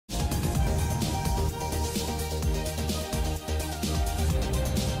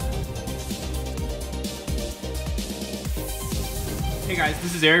Hey guys,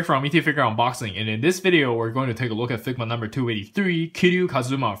 this is Eric from ET Figure Unboxing, and in this video we're going to take a look at Figma number 283, Kiryu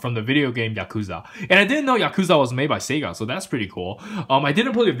Kazuma from the video game Yakuza. And I didn't know Yakuza was made by Sega, so that's pretty cool. I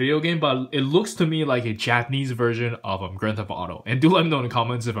didn't play the video game, but it looks to me like a Japanese version of Grand Theft Auto. And do let me know in the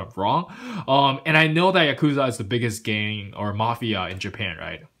comments if I'm wrong. And I know that Yakuza is the biggest gang or mafia in Japan,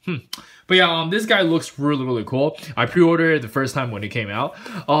 right? But yeah, this guy looks really cool. I pre-ordered it the first time when it came out.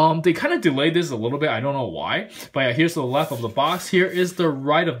 They kind of delayed this a little bit. I don't know why. But yeah, here's the left of the box. Here is the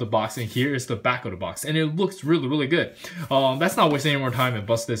right of the box. And here is the back of the box. And it looks really good. Let's not waste any more time and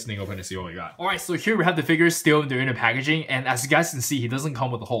bust this thing open and see what we got. Alright, so here we have the figures still in their inner packaging. And as you guys can see, he doesn't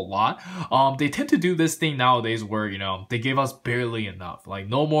come with a whole lot. They tend to do this thing nowadays where, you know, they give us barely enough. Like,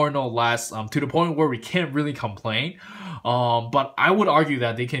 no more, no less. To the point where we can't really complain. But I would argue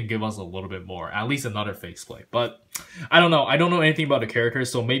that they can give us a little bit more, at least another faceplate. But I don't know. I don't know anything about the character,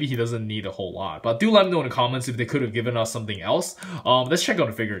 so maybe he doesn't need a whole lot. But do let me know in the comments if they could have given us something else. Let's check out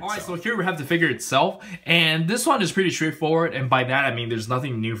the figure itself. Alright, so here we have the figure itself, and this one is pretty straightforward, and by that I mean there's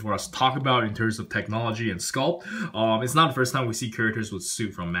nothing new for us to talk about in terms of technology and sculpt. It's not the first time we see characters with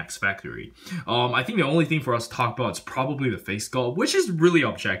suit from Max Factory. I think the only thing for us to talk about is probably the face sculpt, which is really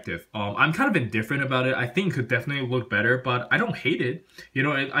objective. I'm kind of indifferent about it. I think it could definitely look better, but I don't hate it. You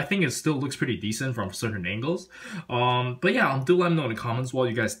know, I think it still looks pretty decent from certain angles. But yeah, do let me know in the comments what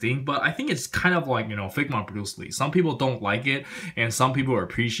you guys think. But I think it's kind of like, you know, Figma Bruce Lee. Some people don't like it, and some people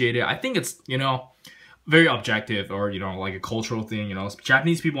appreciate it. I think it's, you know, very objective, or, you know, like a cultural thing. You know,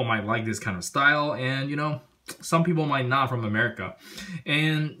 Japanese people might like this kind of style, and, you know, some people might not from America.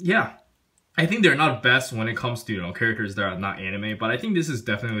 And yeah, I think they're not best when it comes to, you know, characters that are not anime, but I think this is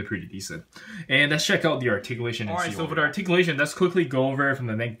definitely pretty decent. And let's check out the articulation. Alright, so for the articulation, let's quickly go over it from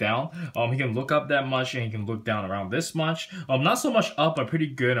the neck down. He can look up that much, and he can look down around this much. Not so much up, but pretty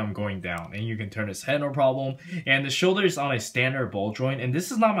good going down. And you can turn his head, no problem. And the shoulder is on a standard ball joint, and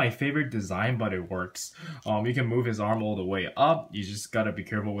this is not my favorite design, but it works. You can move his arm all the way up. You just gotta be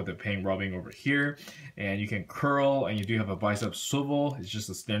careful with the paint rubbing over here. And you can curl, and you do have a bicep swivel. It's just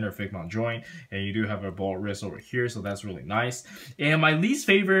a standard Figma joint. And you do have a ball wrist over here, so that's really nice. And my least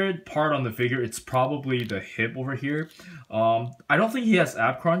favorite part on the figure, it's probably the hip over here. I don't think he has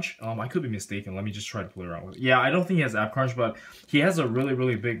ab crunch. I could be mistaken. Let me just try to play around with it. Yeah, I don't think he has ab crunch, but he has a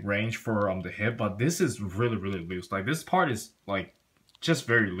really big range for the hip. But this is really loose. Like, this part is like just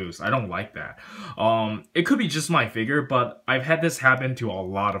very loose. I don't like that. It could be just my figure, but I've had this happen to a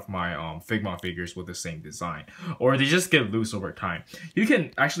lot of my Figma figures with the same design, or they just get loose over time. You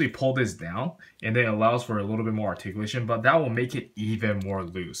can actually pull this down, and then it allows for a little bit more articulation, but that will make it even more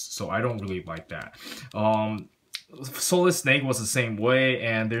loose, so I don't really like that. Solid Snake was the same way,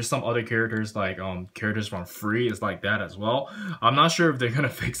 and there's some other characters like characters from Free is like that as well. I'm not sure if they're gonna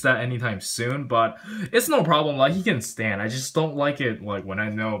fix that anytime soon, but it's no problem. Like, he can stand. I just don't like it like when I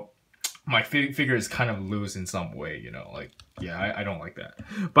know my figure is kind of loose in some way, you know, like, yeah, I don't like that.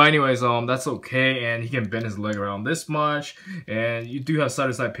 But anyways, that's okay, and he can bend his leg around this much, and you do have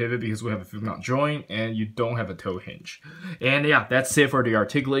side-to-side pivot because we have a Figma joint, and you don't have a toe hinge. And yeah, that's it for the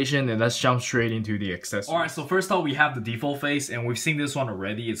articulation, and let's jump straight into the accessories. Alright, so first off, we have the default face, and we've seen this one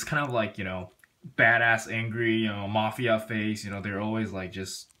already. It's kind of like, you know, badass, angry, you know, mafia face. You know, they're always like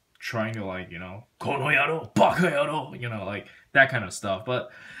just trying to, like, you know, kono yaro, baka yaro, you know, like that kind of stuff. But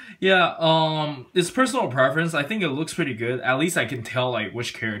yeah, it's personal preference. I think it looks pretty good. At least I can tell like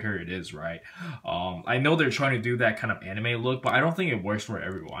which character it is, right? I know they're trying to do that kind of anime look, but I don't think it works for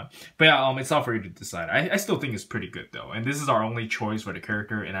everyone. But yeah, it's not for you to decide. I still think it's pretty good though, and this is our only choice for the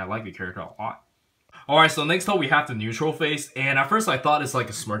character, and I like the character a lot. Alright, so next up we have the neutral face, and at first I thought it's like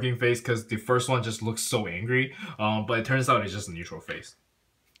a smirking face because the first one just looks so angry, but it turns out it's just a neutral face.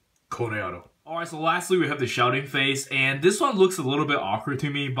 Konoyaro. Alright, so lastly we have the shouting face, and this one looks a little bit awkward to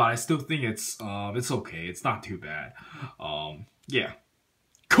me, but I still think it's okay. It's not too bad. Yeah.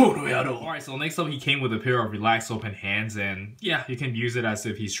 Konoyaro. Alright, so next up he came with a pair of relaxed open hands, and yeah, you can use it as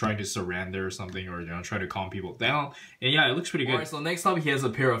if he's trying to surrender or something, or, you know, try to calm people down. And yeah, it looks pretty good. Alright, so next up he has a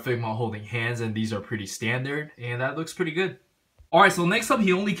pair of Figma holding hands, and these are pretty standard, and that looks pretty good. Alright, so next up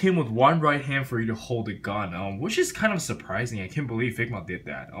he only came with one right hand for you to hold a gun, which is kind of surprising. I can't believe Figma did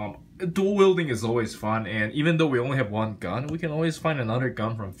that. Dual wielding is always fun, and even though we only have one gun, we can always find another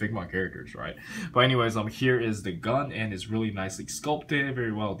gun from Figma characters, right? But anyways, here is the gun, and it's really nicely sculpted,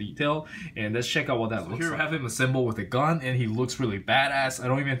 very well detailed, and let's check out what that looks like. Here we have him assembled with a gun, and he looks really badass. I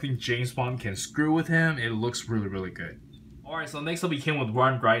don't even think James Bond can screw with him. It looks really good. Alright, so next up he came with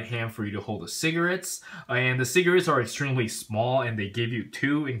one right hand for you to hold the cigarettes, and the cigarettes are extremely small, and they give you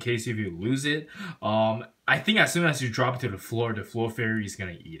two in case if you lose it. I think as soon as you drop it to the floor fairy is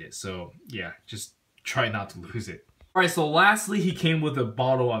gonna eat it, so yeah, just try not to lose it. Alright, so lastly, he came with a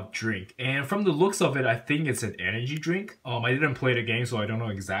bottle of drink. And from the looks of it, I think it's an energy drink. I didn't play the game, so I don't know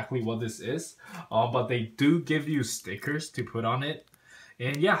exactly what this is. But they do give you stickers to put on it.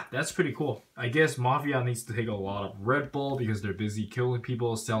 And yeah, that's pretty cool. I guess Mafia needs to take a lot of Red Bull because they're busy killing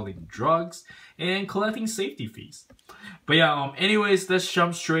people, selling drugs, and collecting safety fees. But yeah, anyways, let's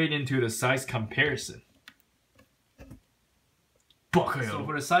jump straight into the size comparison. So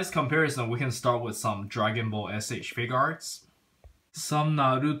for the size comparison, we can start with some Dragon Ball SH figure arts, some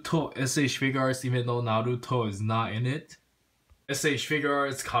Naruto SH figure arts, even though Naruto is not in it, SH figure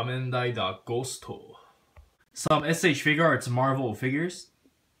arts Kamen Rider Gotoku, some SH figure arts Marvel figures,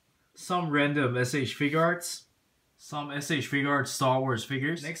 some random SH figure arts, some SH figure arts Star Wars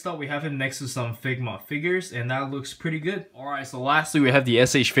figures. Next up, we have him next to some Figma figures, and that looks pretty good. Alright, so lastly, we have the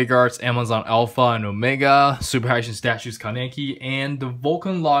SH figure arts Amazon Alpha and Omega, Super Action Statues Kaneki, and the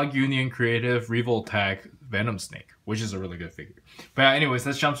Vulcan Log Union Creative Revoltech Venom Snake, which is a really good figure. But yeah, anyways,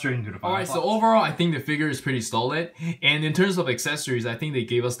 let's jump straight into the final. Alright, so overall, I think the figure is pretty solid. And in terms of accessories, I think they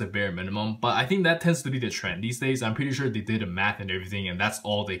gave us the bare minimum. But I think that tends to be the trend these days. I'm pretty sure they did the math and everything, and that's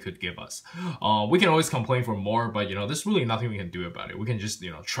all they could give us. We can always complain for more, but you know, there's really nothing we can do about it. We can just,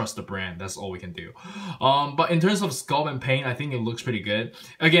 you know, trust the brand. That's all we can do. But in terms of sculpt and paint, I think it looks pretty good.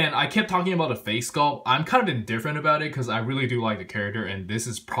 Again, I kept talking about the face sculpt. I'm kind of indifferent about it because I really do like the character, and this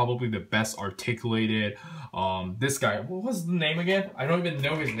is probably the best articulated. This guy, what was the name again? I don't even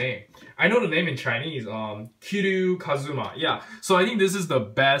know his name. I know the name in Chinese, Kiryu Kazuma. Yeah, so I think this is the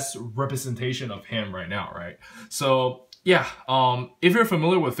best representation of him right now, right? So yeah, if you're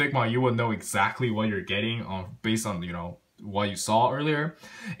familiar with Figma, you will know exactly what you're getting based on, you know, what you saw earlier.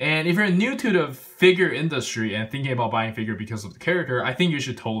 And if you're new to the figure industry and thinking about buying figure because of the character, I think you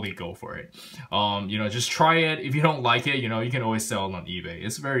should totally go for it. You know, just try it. If you don't like it, you know, you can always sell it on eBay.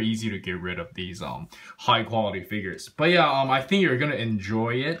 It's very easy to get rid of these high quality figures. But yeah, I think you're gonna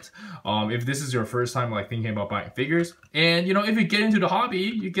enjoy it if this is your first time like thinking about buying figures. And you know, if you get into the hobby,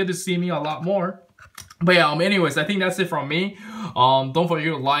 you get to see me a lot more. But yeah, anyways, I think that's it from me. Don't forget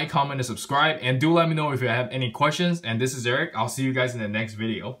to like, comment, and subscribe. And do let me know if you have any questions. And this is Eric. I'll see you guys in the next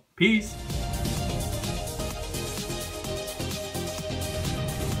video. Peace!